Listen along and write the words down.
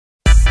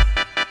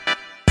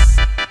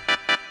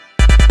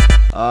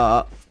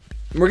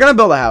We're gonna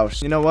build a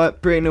house. You know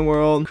what? Create a new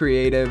world,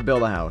 creative,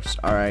 build a house.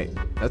 All right,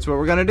 that's what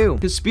we're gonna do.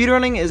 Because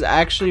speedrunning is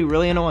actually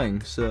really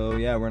annoying. So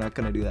yeah, we're not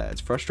gonna do that.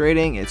 It's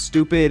frustrating. It's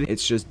stupid.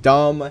 It's just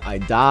dumb. I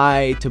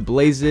die to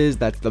blazes.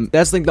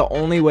 That's like the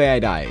only way I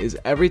die is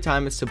every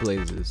time it's to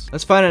blazes.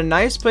 Let's find a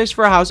nice place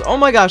for a house. Oh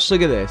my gosh,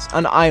 look at this.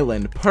 An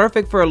island.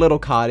 Perfect for a little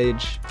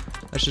cottage.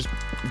 Let's just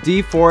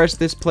deforest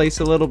this place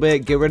a little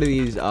bit. Get rid of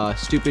these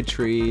stupid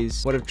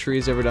trees. What have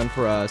trees ever done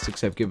for us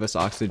except give us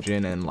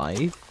oxygen and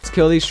life? Let's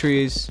kill these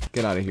trees.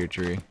 Get out of here,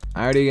 tree.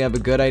 I already have a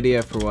good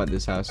idea for what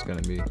this house is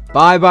gonna be.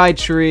 Bye-bye,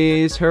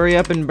 trees. Hurry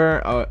up and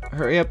burn.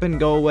 Hurry up and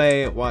go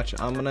away. Watch,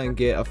 I'm gonna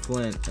get a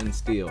flint and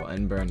steel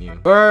and burn you.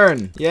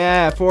 Burn!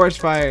 Yeah, forest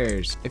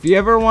fires. If you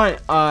ever want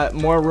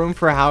more room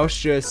for a house,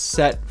 just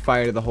set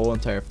fire to the whole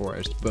entire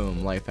forest.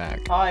 Boom, life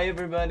hack. Hi,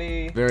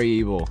 everybody. Very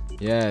evil.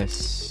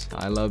 Yes,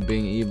 I love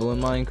being evil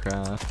in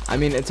Minecraft. I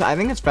mean, I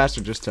think it's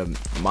faster just to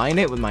mine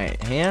it with my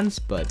hands,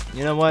 but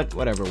you know what?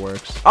 Whatever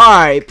works. All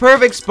right,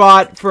 perfect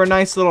spot for a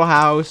nice little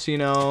house, you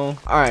know.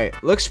 All right,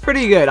 looks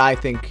pretty good, I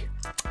think.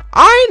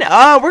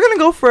 We're gonna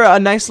go for a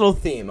nice little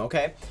theme,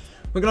 okay?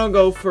 We're gonna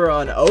go for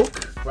an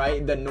oak,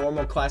 right? The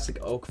normal classic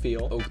oak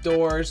feel. Oak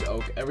doors,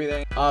 oak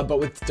everything. But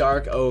with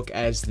dark oak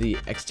as the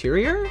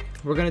exterior.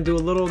 We're gonna do a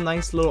little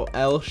nice little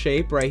L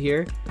shape right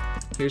here.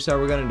 Here's how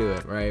we're gonna do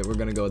it, right? We're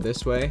gonna go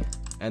this way.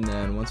 And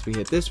then once we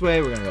hit this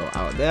way, we're gonna go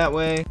out that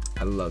way.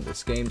 I love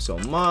this game so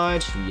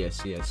much.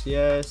 Yes, yes,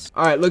 yes.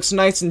 All right, looks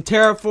nice and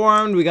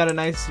terraformed. We got a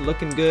nice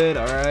looking good.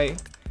 All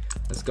right,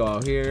 let's go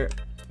out here.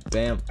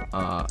 Bam.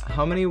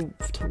 How many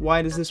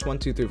wide is this? 1,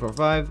 2, 3, 4,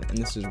 5. And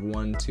this is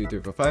 1, 2, 3,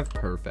 4, 5.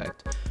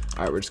 Perfect.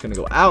 All right, we're just gonna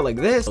go out like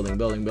this. Building,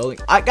 building, building.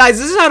 Guys,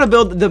 this is how to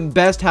build the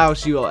best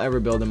house you will ever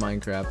build in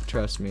Minecraft.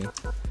 Trust me.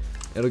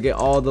 It'll get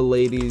all the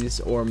ladies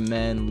or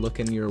men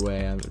looking your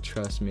way.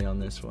 Trust me on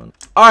this one.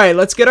 All right,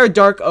 let's get our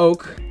dark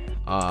oak.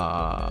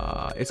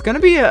 It's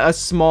gonna be a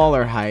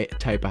smaller height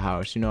type of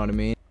house. You know what I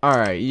mean? All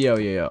right,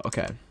 yo.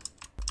 Okay.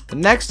 The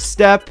next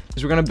step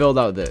is we're gonna build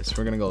out this.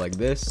 We're gonna go like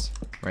this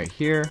right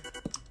here.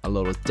 A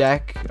little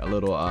deck, a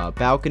little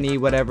balcony,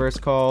 whatever it's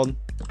called.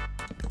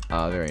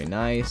 Very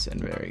nice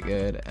and very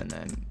good. And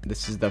then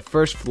this is the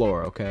first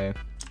floor. Okay.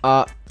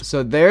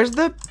 So there's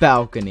the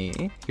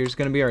balcony. Here's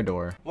gonna be our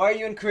door. Why are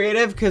you in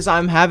creative? Because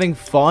I'm having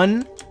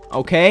fun.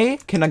 Okay?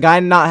 Can a guy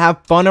not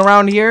have fun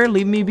around here?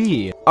 Leave me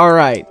be. All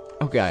right.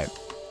 Okay.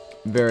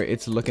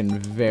 It's looking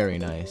very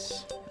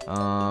nice.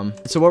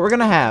 So what we're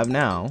gonna have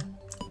now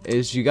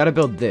is you gotta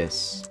build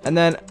this. And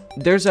then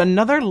there's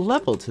another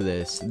level to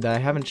this that I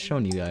haven't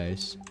shown you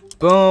guys.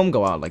 Boom.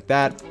 Go out like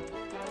that.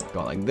 Go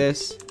out like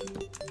this.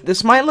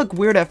 This might look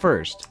weird at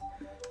first.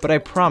 But I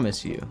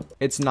promise you,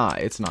 it's not.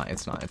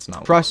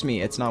 Trust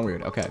me, it's not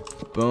weird. Okay.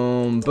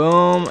 Boom,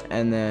 boom,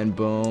 and then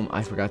boom.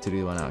 I forgot to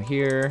do one out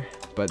here.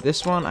 But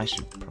this one, I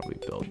should probably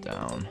build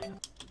down.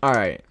 All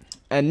right.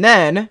 And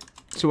then,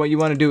 so what you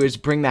want to do is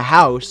bring the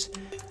house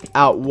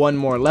out one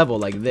more level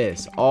like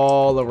this,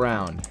 all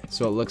around.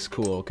 So it looks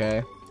cool,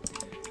 okay?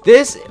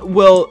 This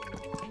will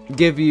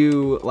give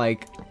you,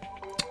 like,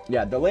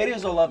 yeah, the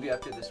ladies will love you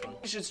after this one.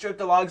 You should strip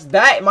the logs.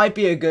 That might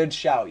be a good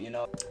shout, you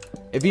know?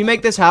 If you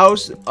make this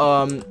house,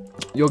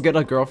 you'll get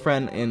a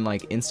girlfriend in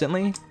like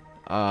instantly.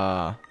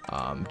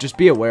 Just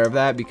be aware of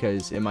that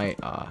because it might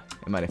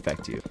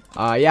affect you.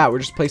 Yeah, we're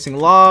just placing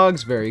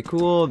logs. Very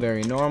cool,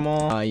 very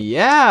normal.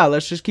 Yeah,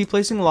 let's just keep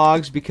placing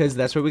logs because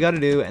that's what we got to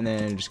do, and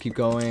then just keep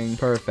going.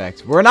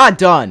 Perfect. We're not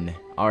done.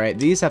 All right,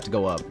 these have to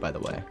go up, by the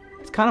way.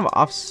 It's kind of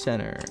off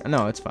center.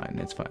 No, it's fine.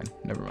 It's fine.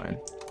 Never mind.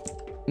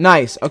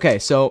 Nice. Okay,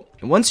 so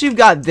once you've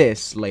got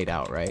this laid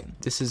out, right?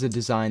 This is a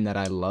design that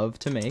I love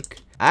to make.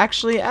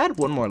 Actually, add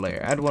one more layer.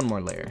 Add one more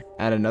layer.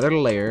 Add another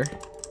layer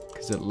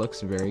because it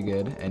looks very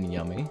good and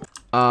yummy.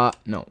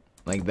 No,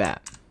 like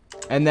that.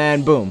 And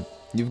then boom.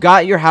 You've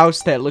got your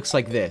house that looks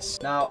like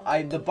this. Now,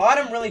 the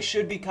bottom really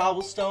should be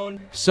cobblestone.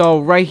 So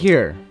right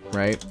here,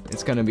 right?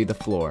 It's gonna be the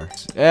floor.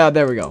 Yeah,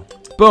 there we go.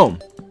 Boom.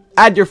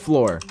 Add your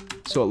floor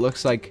so it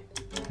looks like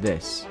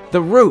this.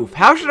 The roof.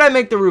 How should I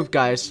make the roof,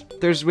 guys?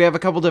 We have a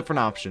couple different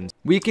options.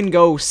 We can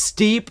go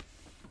steep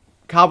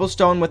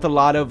cobblestone with a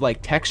lot of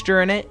like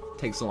texture in it.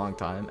 Takes a long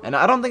time, and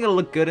I don't think it'll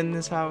look good in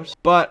this house.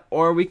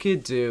 Or we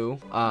could do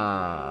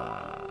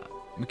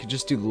we could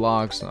just do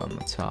logs on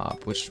the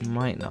top, which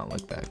might not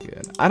look that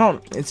good.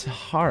 It's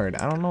hard.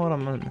 I don't know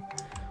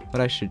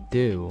what I should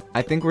do.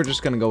 I think we're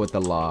just gonna go with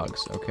the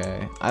logs,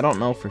 okay? I don't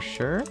know for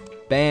sure.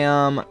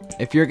 Bam.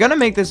 If you're gonna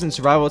make this in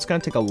survival, it's gonna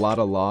take a lot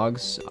of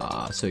logs.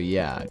 So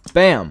yeah.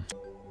 Bam.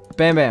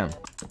 Bam, bam.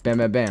 Bam,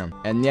 bam, bam.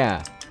 And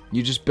yeah,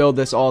 you just build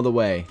this all the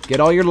way. Get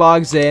all your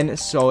logs in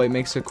so it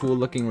makes a cool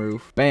looking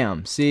roof.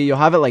 Bam. See, you'll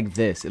have it like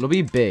this. It'll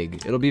be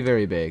big. It'll be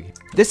very big.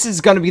 This is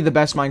gonna be the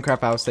best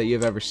Minecraft house that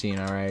you've ever seen.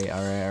 All right.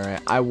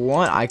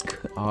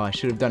 I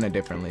should have done it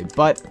differently,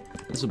 but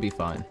this will be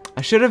fine.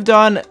 I should have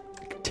done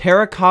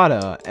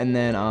terracotta and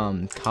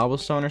then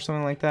cobblestone or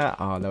something like that.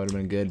 Oh, that would have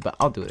been good, but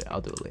I'll do it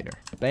later.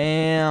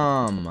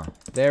 Bam.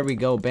 There we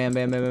go. Bam,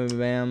 bam, bam, bam,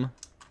 bam.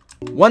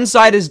 One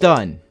side is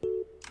done.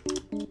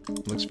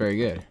 Looks very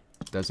good.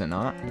 Does it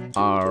not?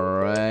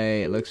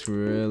 Alright, looks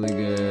really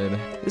good.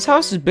 This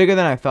house is bigger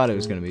than I thought it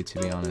was gonna be, to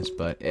be honest,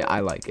 but I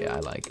like it, I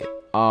like it.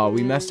 Oh,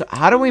 we messed up.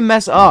 How do we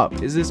mess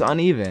up? Is this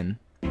uneven?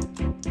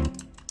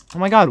 Oh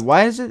my god,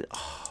 why is it?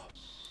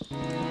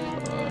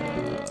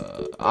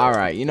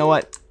 Alright, you know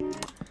what?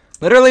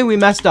 Literally, we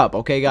messed up,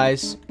 okay,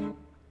 guys?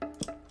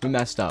 We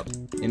messed up.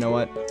 You know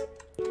what?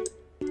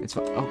 It's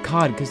oh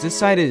god, because this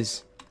side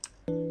is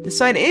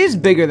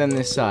bigger than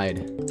this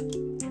side.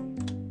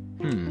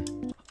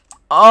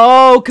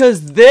 Oh,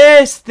 cause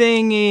this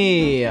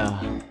thingy.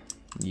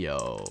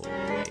 Yo,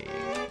 wait.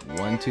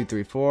 1, 2,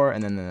 3, 4,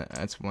 and then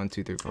that's 1,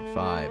 2, 3, 4,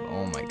 5.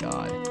 Oh my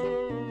god.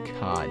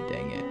 God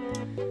dang it.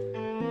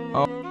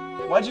 Oh,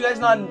 why'd you guys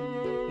not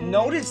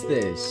notice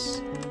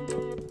this?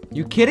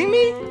 You kidding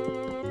me?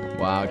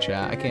 Wow,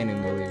 chat, I can't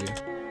even believe you.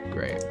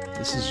 Great.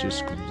 This is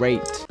just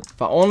great. If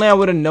only I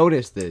would have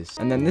noticed this.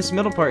 And then this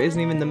middle part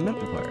isn't even the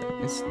middle part.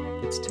 It's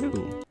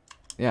 2.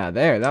 Yeah,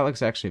 there. That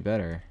looks actually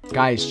better.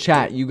 Guys,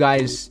 chat, you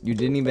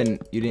didn't even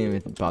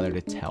bother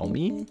to tell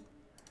me?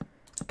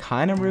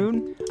 Kind of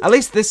rude. At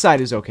least this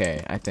side is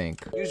okay, I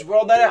think. Use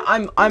world edit. I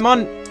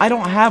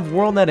don't have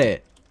world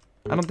edit.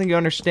 I don't think you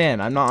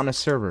understand. I'm not on a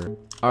server.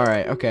 All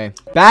right, okay.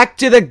 Back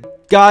to the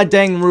god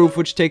dang roof,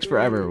 which takes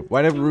forever.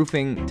 Why did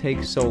roofing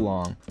take so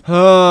long? In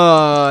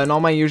all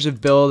my years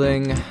of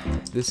building,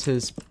 this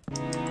has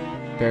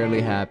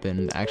barely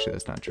happened. Actually,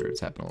 that's not true. It's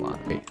happened a lot.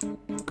 Wait.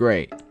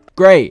 Great.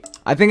 Great.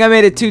 I think I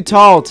made it too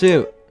tall,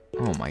 too.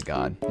 Oh my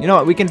god. You know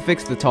what? We can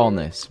fix the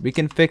tallness. We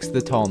can fix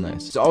the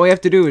tallness. So all we have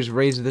to do is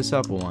raise this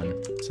up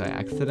 1. So I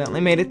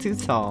accidentally made it too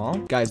tall.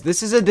 Guys,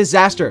 this is a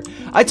disaster.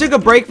 I took a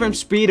break from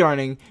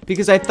speedrunning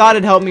because I thought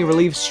it helped me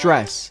relieve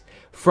stress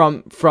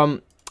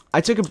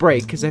I took a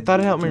break because I thought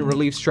it helped me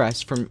relieve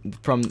stress from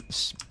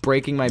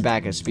breaking my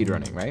back as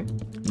speedrunning, right?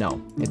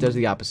 No, it does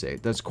the opposite.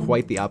 It does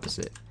quite the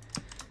opposite.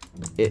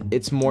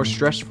 It's more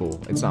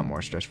stressful. It's not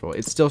more stressful.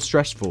 It's still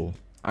stressful.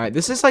 Alright,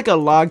 this is like a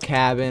log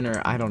cabin, or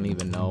I don't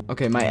even know.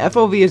 Okay, my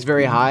FOV is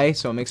very high,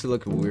 so it makes it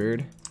look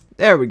weird.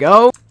 There we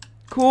go.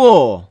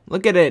 Cool.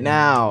 Look at it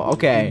now.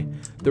 Okay,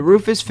 the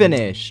roof is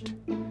finished.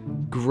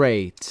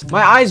 Great.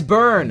 My eyes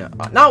burn.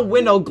 Not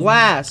window,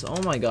 glass.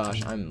 Oh my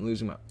gosh, I'm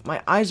losing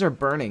my eyes are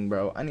burning,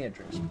 bro. I need to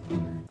drink some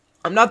water.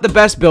 I'm not the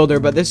best builder,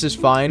 but this is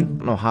fine. I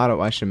don't know how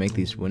I should make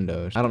these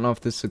windows. I don't know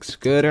if this looks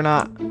good or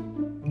not.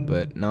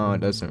 But no,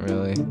 it doesn't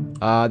really.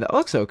 That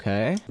looks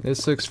okay.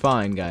 This looks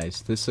fine,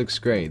 guys. This looks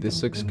great.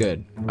 This looks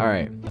good.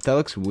 Alright. That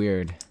looks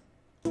weird.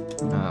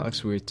 That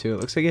looks weird too.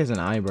 It looks like he has an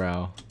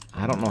eyebrow.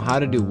 I don't know how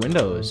to do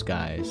windows,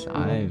 guys.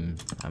 I'm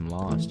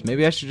lost.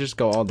 Maybe I should just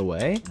go all the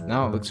way?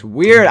 No, it looks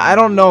weird. I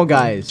don't know,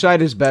 guys. Try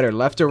this better.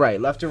 Left or right?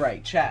 Left or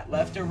right? Chat.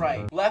 Left or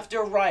right? Left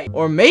or right?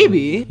 Or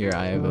maybe... Here,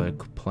 I have a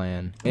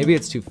plan. Maybe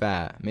it's too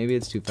fat. Maybe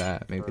it's too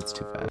fat. Maybe it's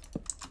too fat.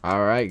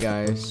 Alright,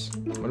 guys.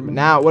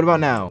 What about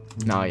now?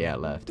 No, yeah,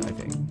 left, I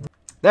think.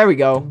 There we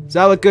go. Does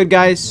that look good,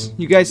 guys?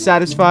 You guys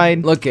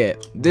satisfied? Look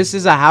it. This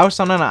is a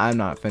house on an island. I'm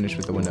not finished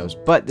with the windows,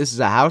 but this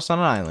is a house on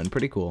an island.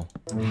 Pretty cool.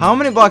 How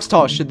many blocks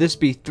tall should this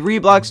be? 3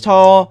 blocks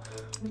tall?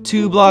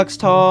 2 blocks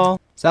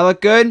tall? Does that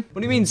look good?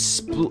 What do you mean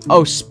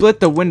split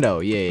the window?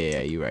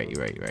 Yeah, you're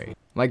right.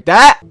 Like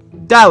that?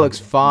 That looks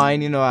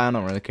fine. You know, I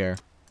don't really care.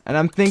 And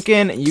I'm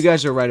thinking you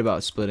guys are right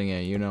about splitting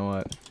it. You know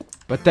what?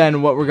 But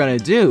then what we're gonna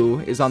do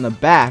is on the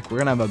back, we're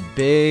gonna have a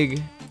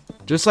big,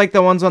 just like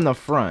the ones on the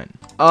front.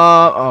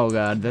 Oh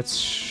god, I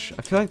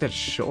feel like that's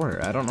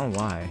short. I don't know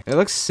why. It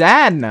looks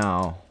sad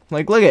now.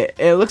 Like, look at it.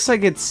 It looks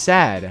like it's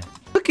sad.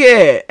 Look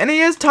at it. And he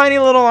has tiny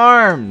little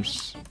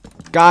arms.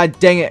 God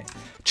dang it.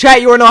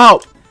 Chat, you are no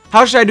help.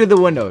 How should I do the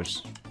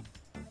windows?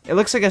 It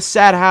looks like a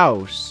sad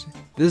house.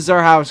 This is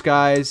our house,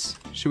 guys.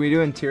 Should we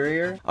do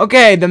interior?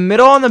 Okay, the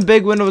middle on the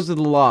big windows with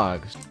the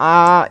logs.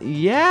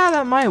 Yeah,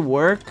 that might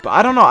work. But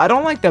I don't know. I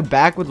don't like the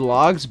back with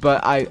logs,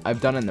 but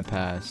I've done it in the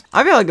past.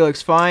 I feel like it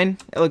looks fine.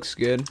 It looks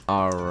good.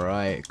 All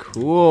right,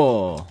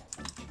 cool.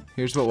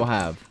 Here's what we'll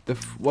have. The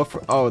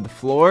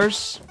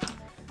floors.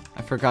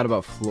 I forgot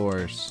about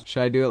floors.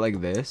 Should I do it like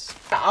this?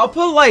 I'll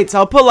put lights.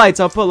 All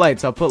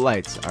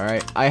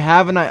right. I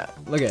have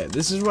look at it.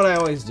 This is what I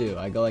always do.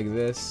 I go like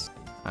this.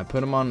 I put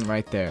them on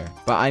right there.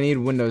 But I need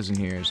windows in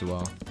here as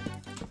well.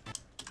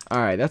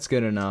 Alright, that's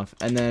good enough.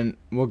 And then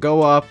we'll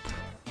go up.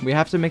 We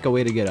have to make a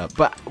way to get up.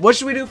 But what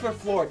should we do for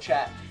floor,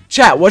 chat?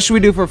 Chat, what should we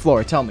do for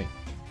floor? Tell me.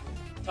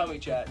 Tell me,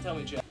 chat.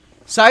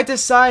 Side to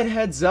side,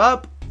 heads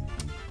up.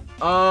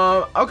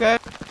 Okay.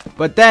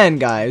 But then,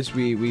 guys,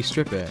 we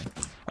strip it.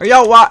 Are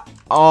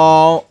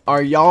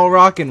y'all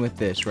rocking with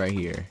this right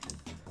here?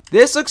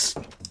 This looks...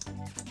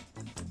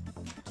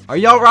 Are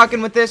y'all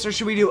rocking with this, or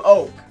should we do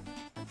oak?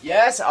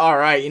 Yes?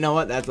 Alright, you know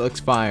what? That looks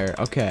fire.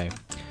 Okay.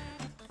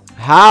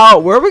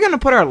 Where are we gonna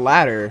put our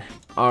ladder?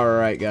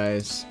 Alright,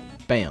 guys.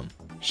 Bam.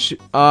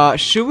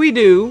 Should we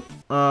do...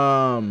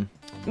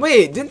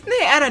 Wait, didn't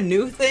they add a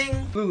new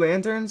thing? Blue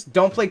lanterns?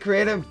 Don't play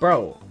creative?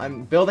 Bro,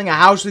 I'm building a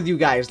house with you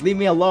guys. Leave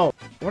me alone.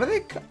 What are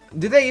they...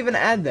 Did they even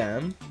add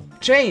them?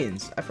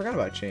 chains. I forgot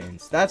about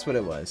chains. That's what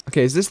it was.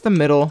 Okay, is this the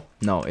middle?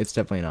 No, it's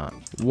definitely not.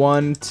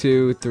 1,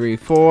 2, 3,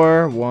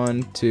 4.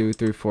 1, 2,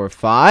 3, 4,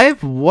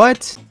 5.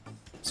 What?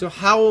 So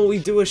how will we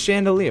do a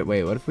chandelier?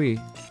 Wait, what if we...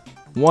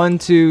 1,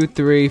 2,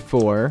 3,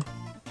 4.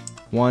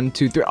 1,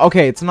 2, 3.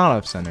 Okay, it's not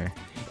off center.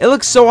 It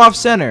looks so off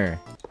center.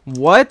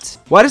 What?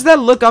 Why does that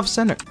look off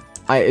center?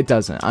 It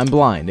doesn't. I'm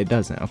blind. It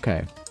doesn't.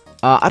 Okay.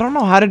 I don't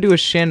know how to do a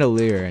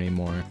chandelier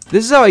anymore.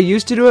 This is how I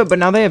used to do it, but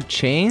now they have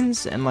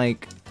chains and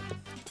like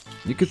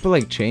you could put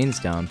like chains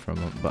down from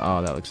them. But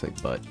oh, that looks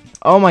like butt.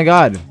 Oh my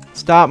god.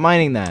 Stop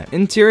mining that.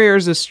 Interior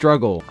is a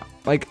struggle.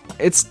 Like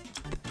it's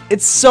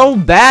so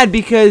bad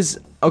because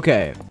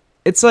okay,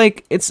 it's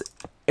like it's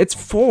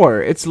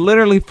 4. It's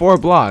literally 4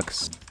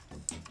 blocks.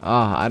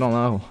 I don't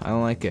know. I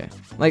don't like it.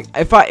 Like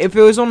if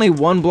it was only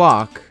 1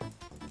 block,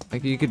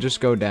 like you could just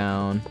go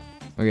down.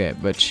 Okay,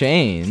 but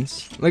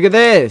chains. Look at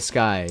this,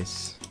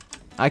 guys.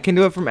 I can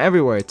do it from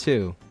everywhere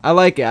too. I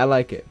like it. I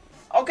like it.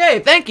 Okay,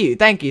 thank you.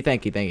 Thank you.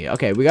 Thank you. Thank you.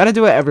 Okay, we got to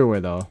do it everywhere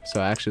though. So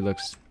it actually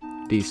looks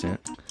decent.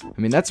 I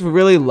mean, that's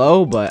really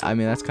low, but I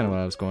mean, that's kind of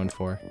what I was going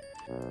for.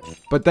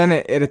 But then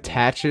it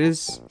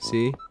attaches.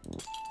 See?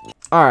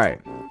 All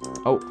right.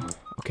 Oh,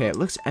 okay. It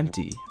looks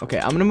empty. Okay,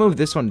 I'm going to move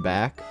this one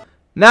back.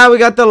 Now we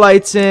got the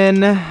lights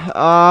in.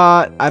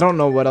 I don't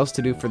know what else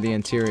to do for the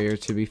interior,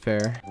 to be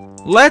fair.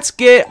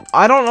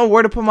 I don't know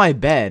where to put my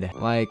bed.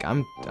 Like,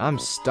 I'm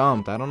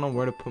stumped. I don't know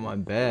where to put my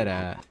bed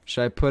at.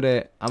 Should I put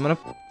it,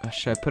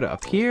 should I put it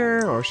up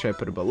here or should I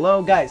put it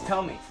below? Guys,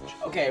 tell me.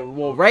 Okay,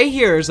 well, right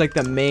here is like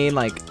the main,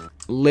 like,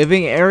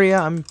 living area,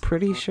 I'm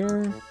pretty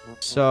sure.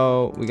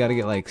 So, we gotta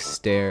get, like,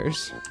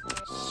 stairs.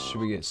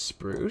 Should we get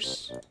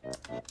spruce?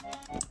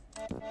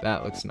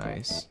 That looks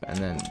nice. And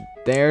then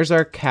there's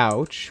our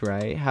couch,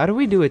 right? How do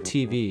we do a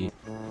TV?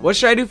 What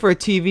should I do for a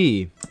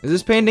TV? Is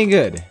this painting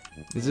good?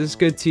 Is this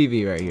good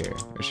TV right here?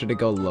 Or should it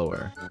go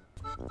lower?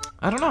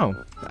 I don't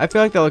know. I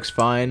feel like that looks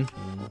fine.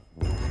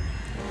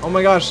 Oh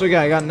my gosh, look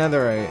at it. I got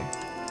netherite.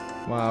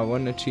 Wow,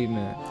 what an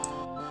achievement.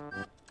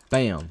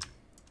 Bam.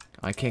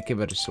 I can't give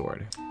it a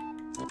sword.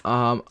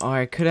 Oh,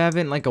 I could have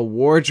it in like a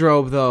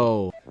wardrobe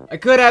though. I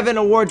could have it in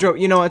a wardrobe.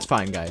 You know, it's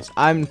fine, guys.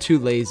 I'm too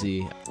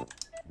lazy.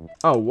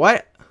 Oh,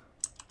 what?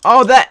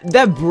 Oh,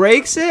 that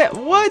breaks it?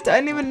 What? I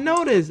didn't even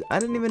notice. I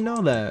didn't even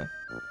know that.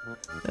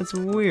 That's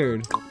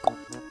weird.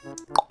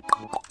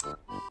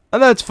 Oh,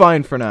 that's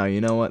fine for now.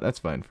 You know what? That's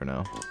fine for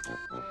now.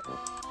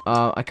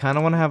 I kind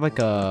of want to have like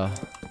a,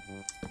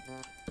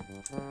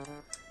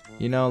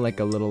 you know, like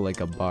a little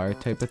like a bar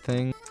type of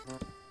thing.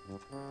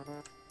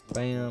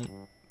 Bam,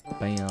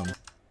 bam.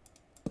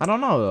 I don't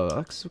know though.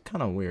 That's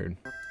kind of weird.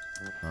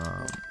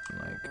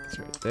 Like it's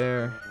right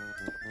there.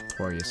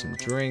 Pour you some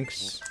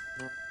drinks.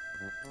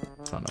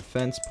 It's on a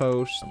fence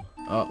post.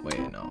 Oh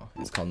wait, no,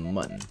 it's called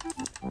mutton.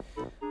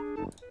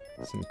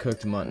 Some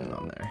cooked mutton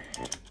on there.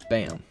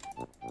 Bam.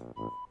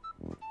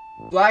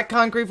 Black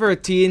concrete for a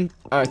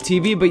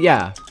TV, but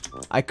yeah,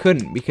 I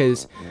couldn't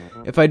because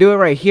if I do it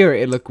right here,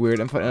 it'd look weird.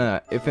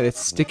 If it's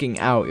sticking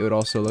out, it would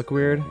also look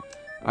weird. All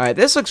right,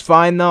 this looks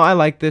fine though. I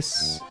like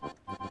this.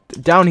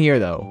 Down here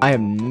though, I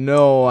have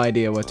no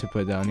idea what to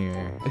put down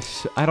here.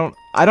 I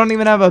don't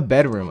even have a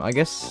bedroom. I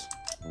guess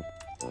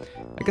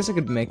I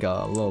could make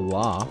a little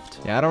loft.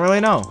 Yeah, I don't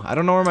really know. I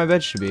don't know where my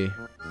bed should be.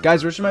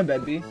 Guys, where should my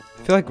bed be?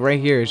 I feel like right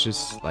here is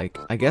just like,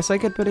 I guess I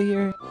could put it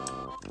here.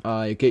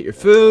 You get your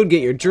food,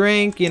 get your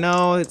drink, you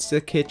know, it's the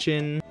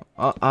kitchen.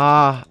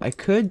 I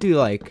could do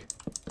like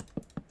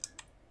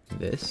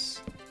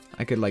this.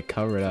 I could like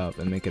cover it up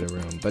and make it a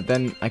room, but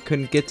then I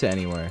couldn't get to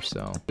anywhere,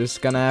 so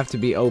just gonna have to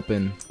be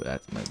open.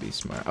 That might be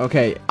smart.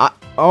 Okay,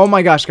 oh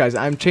my gosh, guys,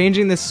 I'm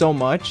changing this so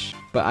much,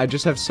 but I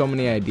just have so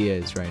many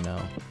ideas right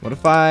now. What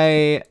if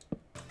I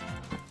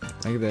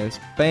like this,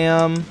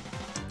 bam,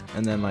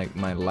 and then like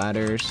my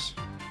ladders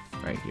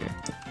right here.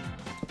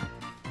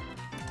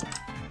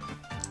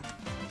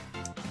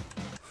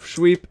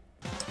 Sweep.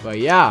 But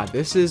yeah,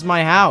 this is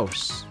my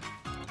house.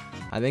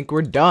 I think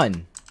we're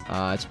done.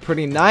 It's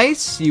pretty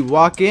nice. You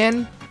walk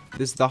in.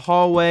 This is the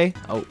hallway.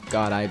 Oh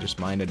god, I just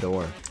mined a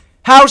door.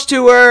 House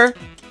tour.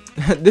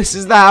 This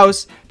is the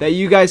house that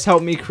you guys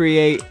helped me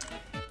create.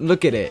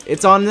 Look at it.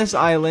 It's on this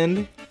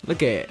island.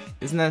 Look at it.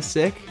 Isn't that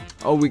sick?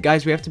 Oh,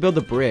 guys, we have to build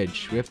a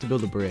bridge. We have to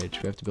build a bridge.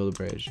 We have to build a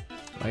bridge.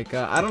 Like,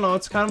 I don't know.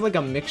 It's kind of like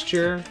a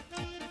mixture.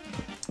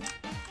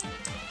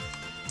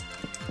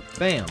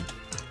 Bam.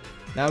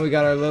 Now we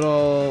got our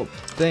little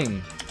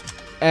thing.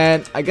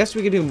 And I guess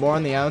we could do more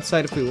on the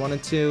outside if we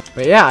wanted to.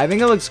 But yeah, I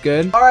think it looks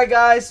good. Alright,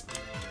 guys.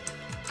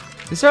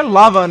 Is there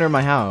lava under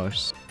my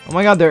house? Oh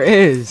my god, there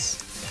is.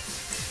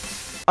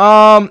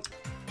 Like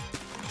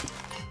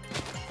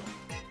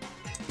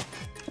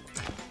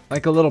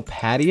a little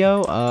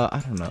patio?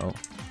 I don't know.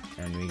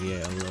 And we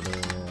get a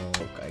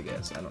little, I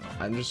guess, I don't know.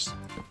 I'm just,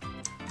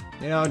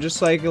 you know, just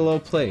like a little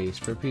place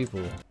for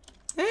people.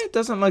 It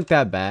doesn't look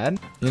that bad.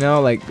 You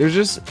know, like, there's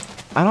just,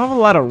 I don't have a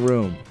lot of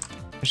room.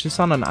 It's just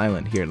on an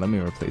island. Here, let me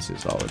replace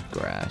this all with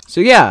grass.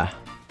 So yeah,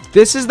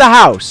 this is the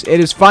house. It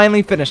is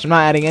finally finished. I'm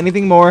not adding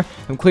anything more.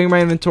 I'm clearing my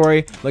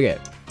inventory. Look at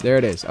it. There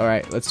it is. All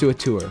right, let's do a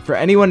tour. For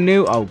anyone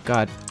new, oh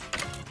God,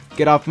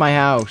 get off my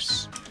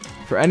house.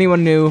 For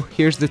anyone new,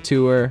 here's the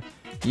tour.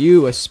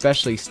 You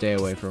especially stay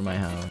away from my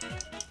house.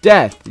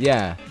 Death,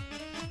 yeah.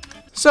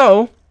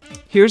 So,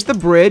 here's the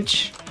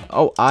bridge.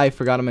 Oh, I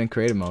forgot I'm in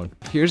creative mode.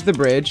 Here's the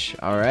bridge.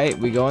 All right,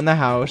 we go in the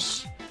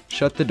house.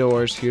 Shut the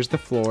doors. Here's the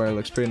floor. It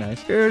looks pretty nice.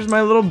 Here's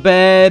my little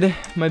bed,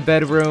 my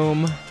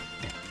bedroom.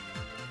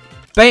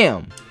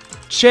 Bam!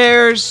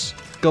 Chairs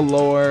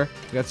galore.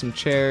 We got some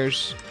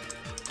chairs.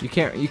 You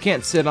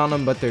can't sit on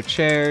them, but they're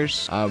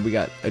chairs. We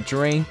got a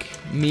drink,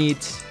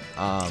 meat,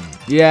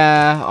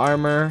 yeah,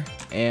 armor,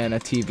 and a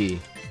TV.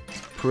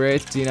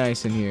 Pretty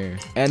nice in here.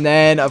 And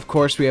then, of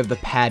course, we have the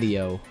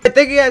patio.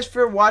 Thank you guys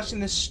for watching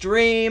this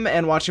stream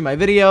and watching my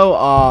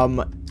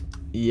video.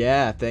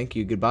 Yeah, thank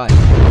you. Goodbye.